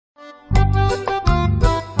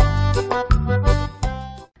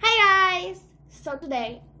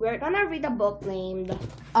Today, we're gonna read a book named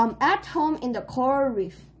At Home in the Coral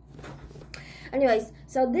Reef. Anyways,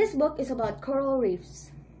 so this book is about coral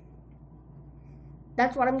reefs.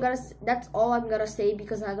 That's all I'm gonna say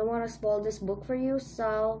because I don't want to spoil this book for you.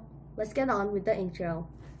 So let's get on with the intro.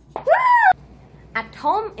 At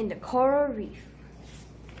home in the coral reef.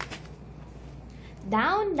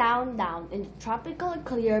 Down, down, down in the tropical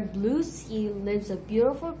clear blue sea lives a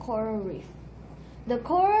beautiful coral reef. The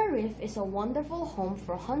coral reef is a wonderful home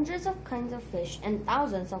for hundreds of kinds of fish and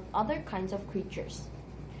thousands of other kinds of creatures.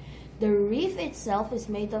 The reef itself is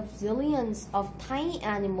made of zillions of tiny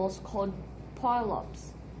animals called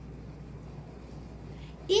polyps.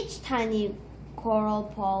 Each tiny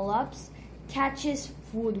coral polyps catches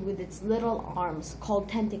food with its little arms called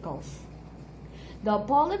tentacles. The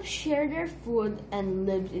polyps share their food and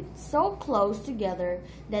live so close together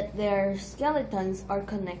that their skeletons are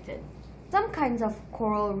connected. Some kinds of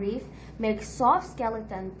coral reef make soft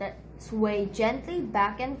skeletons that sway gently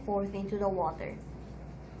back and forth into the water.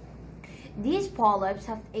 These polyps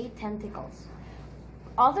have 8 tentacles.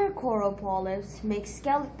 Other coral polyps make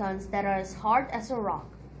skeletons that are as hard as a rock.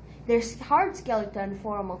 Their hard skeleton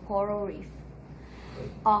form a coral reef.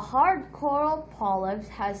 A hard coral polyp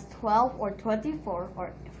has 12 or 24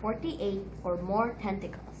 or 48 or more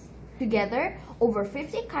tentacles. Together, over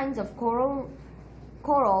 50 kinds of coral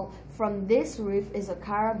from this reef is a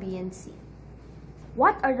Caribbean Sea.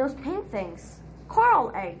 What are those pink things?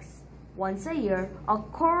 Coral eggs. Once a year, a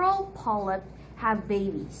coral polyp have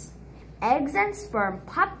babies. Eggs and sperm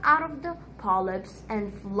pop out of the polyps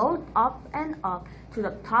and float up and up to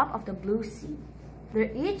the top of the blue sea.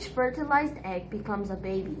 Each fertilized egg becomes a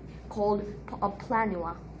baby, called a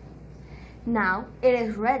planula. Now, it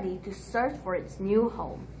is ready to search for its new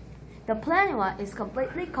home. The planula is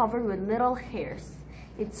completely covered with little hairs.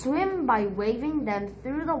 It swims by waving them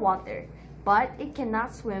through the water, but it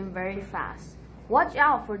cannot swim very fast. Watch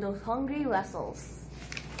out for those hungry vessels.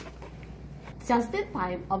 Just in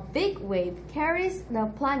time, a big wave carries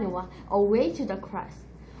the planula away to the crest,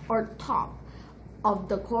 or top, of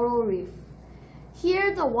the coral reef.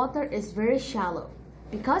 Here the water is very shallow.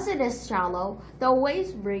 Because it is shallow, the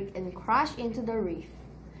waves break and crash into the reef.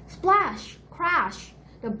 Splash! Crash!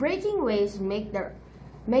 The breaking waves make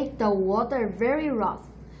the water very rough.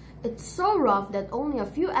 It's so rough that only a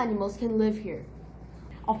few animals can live here.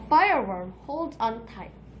 A fireworm holds on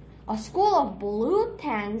tight. A school of blue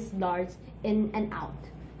tangs darts in and out,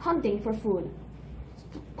 hunting for food.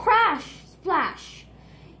 Crash! Splash!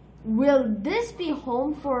 Will this be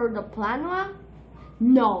home for the planula?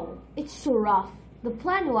 No, it's too rough. The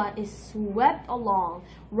planula is swept along,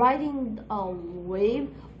 riding a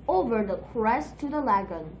wave over the crest to the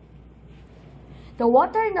lagoon. The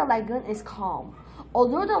water in the lagoon is calm.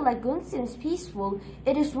 Although the lagoon seems peaceful,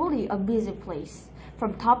 it is really a busy place.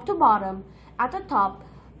 From top to bottom, at the top,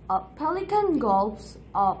 a pelican gulps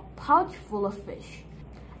a pouch full of fish.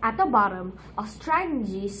 At the bottom, a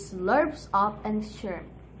stranger slurps up and shrimp.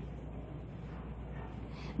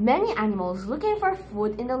 Many animals looking for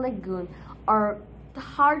food in the lagoon are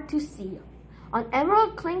hard to see. An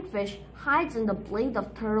emerald clinkfish hides in the blade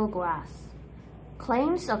of turtle grass.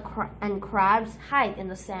 Clams and crabs hide in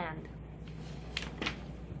the sand.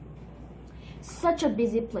 Such a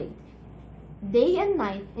busy place. Day and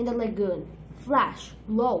night in the lagoon. Flash,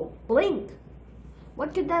 glow, blink.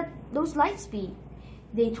 What could those lights be?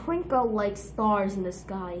 They twinkle like stars in the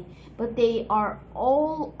sky, but they are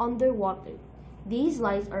all underwater. These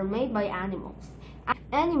lights are made by animals.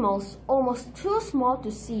 Animals almost too small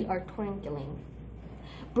to see are twinkling.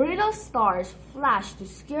 Brittle stars flash to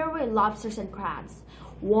scare away lobsters and crabs.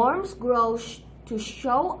 Worms grow to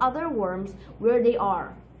show other worms where they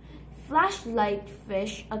are. Flashlight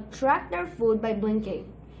fish attract their food by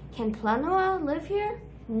blinking. Can planula live here?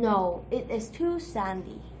 No, it is too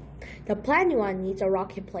sandy. The planula needs a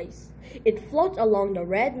rocky place. It floats along the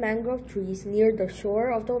red mangrove trees near the shore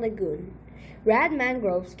of the lagoon. Red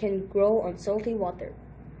mangroves can grow on salty water.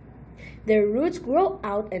 Their roots grow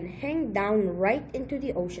out and hang down right into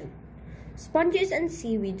the ocean. Sponges and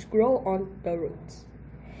seaweeds grow on the roots.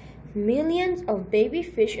 Millions of baby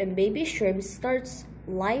fish and baby shrimp start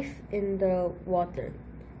life in the water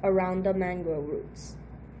around the mangrove roots.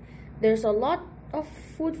 There's a lot of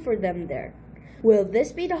food for them there. Will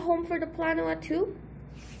this be the home for the planula too?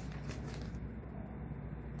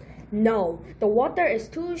 No, the water is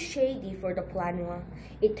too shady for the planula.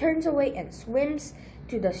 It turns away and swims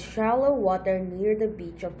to the shallow water near the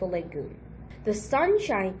beach of the lagoon. The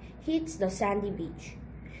sunshine heats the sandy beach.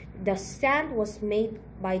 The sand was made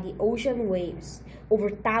by the ocean waves over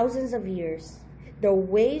thousands of years. The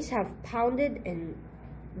waves have pounded and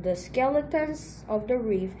the skeletons of the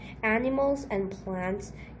reef, animals and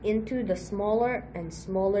plants into the smaller and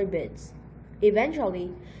smaller bits.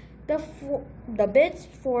 Eventually, the bits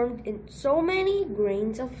formed in so many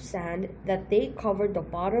grains of sand that they covered the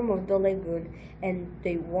bottom of the lagoon and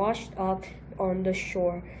they washed up on the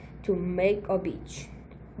shore to make a beach.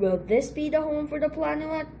 Will this be the home for the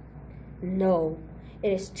planua? No,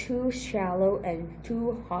 it is too shallow and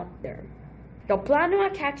too hot there. The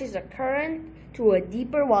planua catches a current to a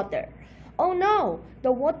deeper water. Oh no,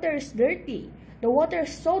 the water is dirty. The water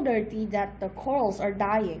is so dirty that the corals are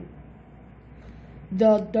dying.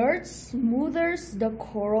 The dirt smooths the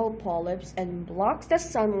coral polyps and blocks the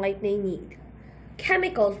sunlight they need.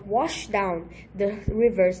 Chemicals wash down the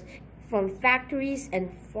rivers from factories and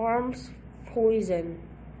farms poison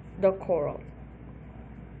the coral.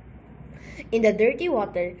 In the dirty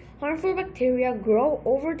water, harmful bacteria grow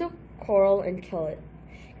over the coral and kill it.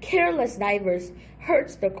 Careless divers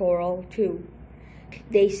hurt the coral too.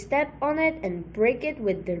 They step on it and break it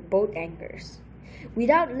with their boat anchors.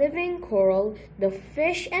 Without living coral, the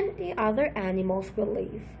fish and the other animals will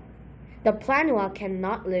leave. The planua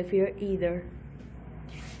cannot live here either.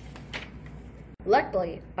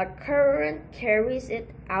 Luckily, a current carries it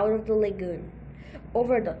out of the lagoon,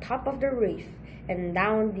 over the top of the reef, and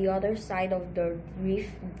down the other side of the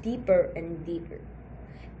reef deeper and deeper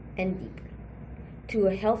and deeper, to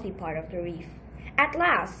a healthy part of the reef. At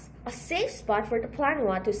last, a safe spot for the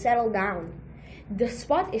planua to settle down. The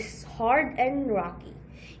spot is hard and rocky.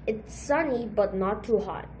 It's sunny but not too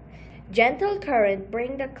hot. Gentle current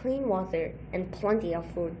bring the clean water and plenty of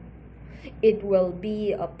food. It will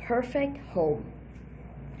be a perfect home.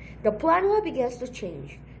 The planua begins to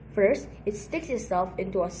change. First, it sticks itself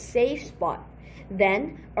into a safe spot.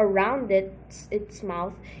 Then, around its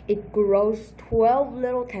mouth, it grows 12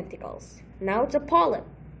 little tentacles. Now it's a polyp.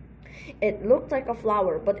 It looks like a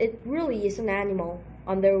flower, but it really is an animal.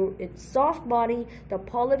 Under its soft body, the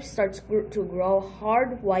polyp starts to grow a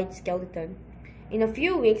hard white skeleton. In a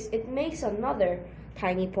few weeks, it makes another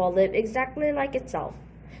tiny polyp exactly like itself.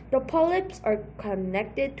 The polyps are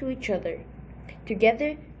connected to each other.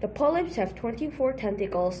 Together, the polyps have 24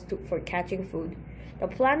 tentacles for catching food. The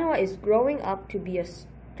planua is growing up to be a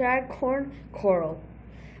staghorn coral.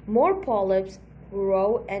 More polyps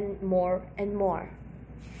grow and more and more.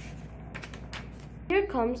 Here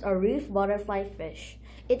comes a reef butterfly fish.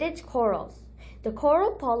 It eats corals. The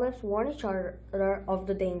coral polyps warn each other of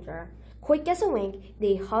the danger. Quick as a wink,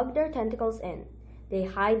 they hug their tentacles in. They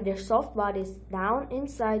hide their soft bodies down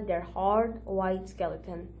inside their hard white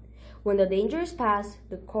skeleton. When the danger is past,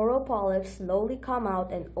 the coral polyps slowly come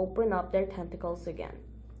out and open up their tentacles again.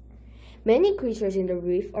 Many creatures in the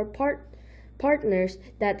reef are partners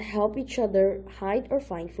that help each other hide or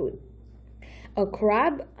find food. A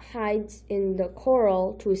crab hides in the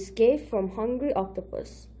coral to escape from hungry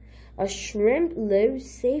octopus. A shrimp lives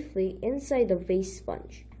safely inside a vase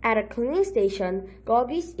sponge. At a cleaning station,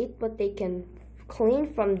 gobies eat what they can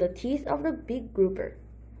clean from the teeth of the big grouper.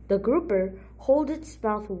 The grouper holds its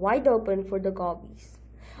mouth wide open for the gobies.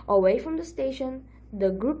 Away from the station,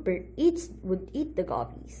 the grouper would eat the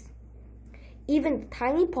gobies. Even the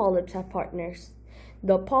tiny polyps have partners.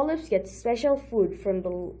 The polyps get special food from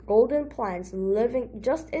the golden plants living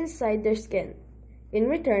just inside their skin. In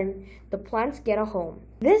return, the plants get a home.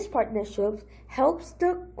 This partnership helps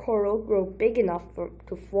the coral grow big enough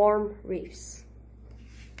to form reefs.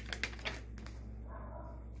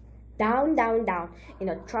 Down, down, down, in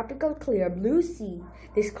a tropical clear blue sea,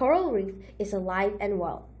 this coral reef is alive and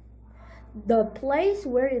well. The place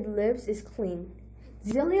where it lives is clean.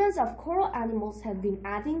 Zillions of coral animals have been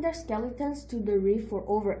adding their skeletons to the reef for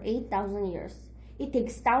over 8,000 years. It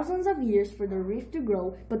takes thousands of years for the reef to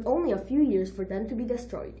grow, but only a few years for them to be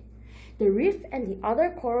destroyed. The reef and the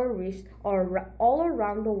other coral reefs all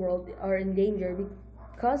around the world are in danger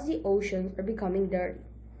because the oceans are becoming dirty.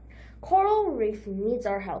 Coral reef needs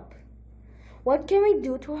our help. What can we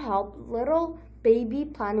do to help little baby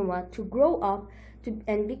planua to grow up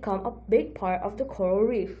and become a big part of the coral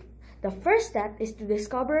reef? The first step is to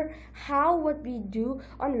discover how what we do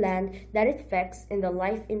on land that affects in the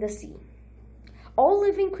life in the sea. All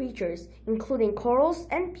living creatures, including corals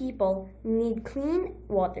and people, need clean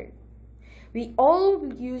water. We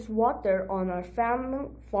all use water on our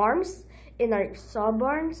farms, in our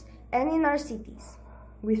suburbs, and in our cities.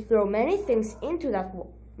 We throw many things into that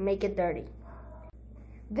make it dirty.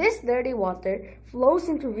 This dirty water flows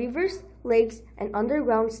into rivers, lakes, and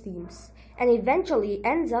underground streams, and eventually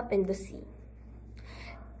ends up in the sea.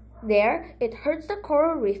 There, it hurts the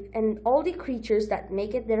coral reef and all the creatures that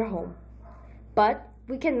make it their home. But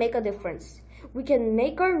we can make a difference. We can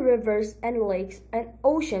make our rivers and lakes and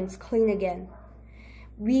oceans clean again.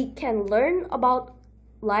 We can learn about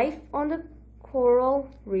life on the coral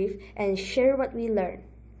reef and share what we learn.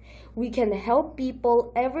 We can help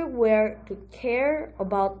people everywhere to care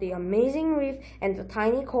about the amazing reef and the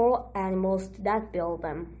tiny coral animals that build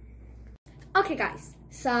them. Okay guys,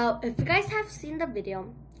 so if you guys have seen the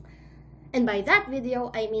video, and by that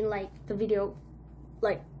video I mean like the video,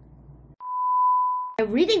 like the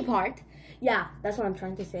reading part, yeah, that's what I'm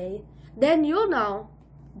trying to say, then you'll know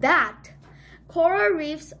that coral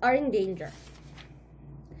reefs are in danger.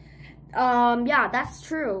 Yeah, that's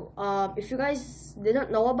true. If you guys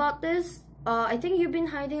didn't know about this, I think you've been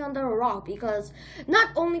hiding under a rock, because not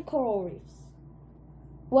only coral reefs,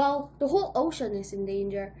 well, the whole ocean is in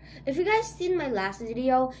danger. If you guys seen my last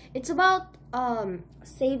video, it's about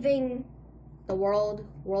saving the world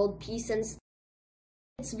peace and stuff.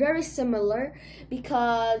 It's very similar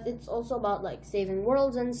because it's also about like saving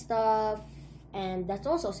worlds and stuff, and that's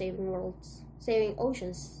also saving worlds, saving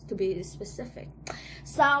oceans to be specific.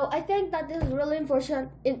 So I think that this is really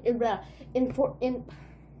important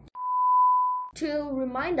to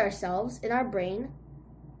remind ourselves in our brain,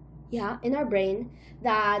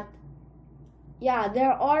 that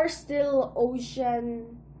there are still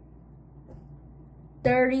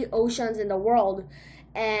dirty oceans in the world,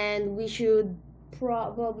 and we should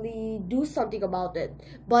probably do something about it,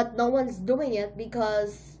 but no one's doing it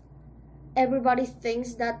because everybody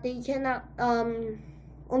thinks that they cannot,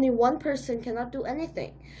 only one person cannot do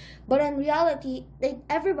anything. But in reality,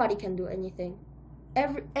 everybody can do anything.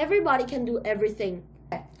 Everybody can do everything.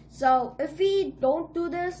 So if we don't do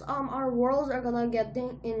this, our worlds are gonna get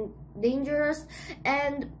dangerous,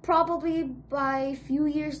 and probably by a few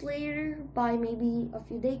years later, by maybe a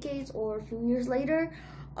few decades or a few years later,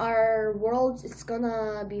 our world is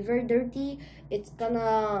gonna be very dirty. It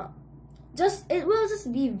will just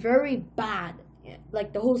be very bad.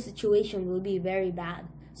 Like the whole situation will be very bad.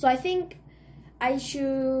 So I think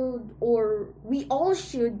we all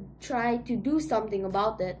should try to do something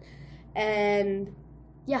about it. And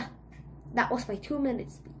yeah, that was my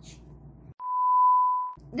 2-minute speech.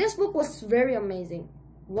 This book was very amazing.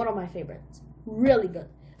 One of my favorites. Really good.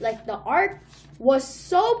 Like the art was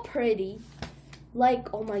so pretty.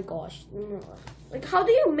 Like, oh my gosh. Like, how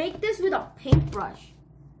do you make this with a paintbrush?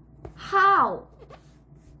 How?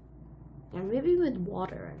 And maybe with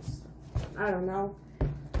water and stuff. I don't know.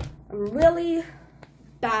 I'm really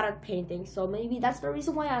bad at painting, so maybe that's the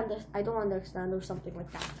reason why I don't understand or something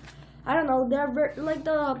like that. I don't know. Like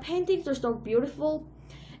the paintings are so beautiful,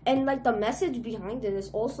 and like the message behind it is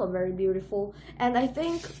also very beautiful. And I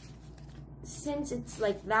think since it's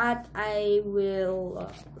like that, I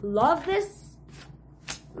will love this.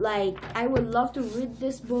 Like, I would love to read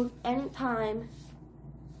this book anytime,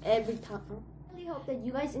 every time. I really hope that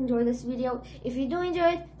you guys enjoy this video. If you do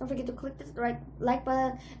enjoy it, don't forget to click the like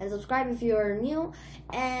button and subscribe if you're new.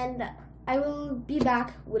 And I will be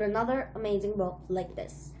back with another amazing book like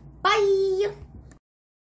this. Bye!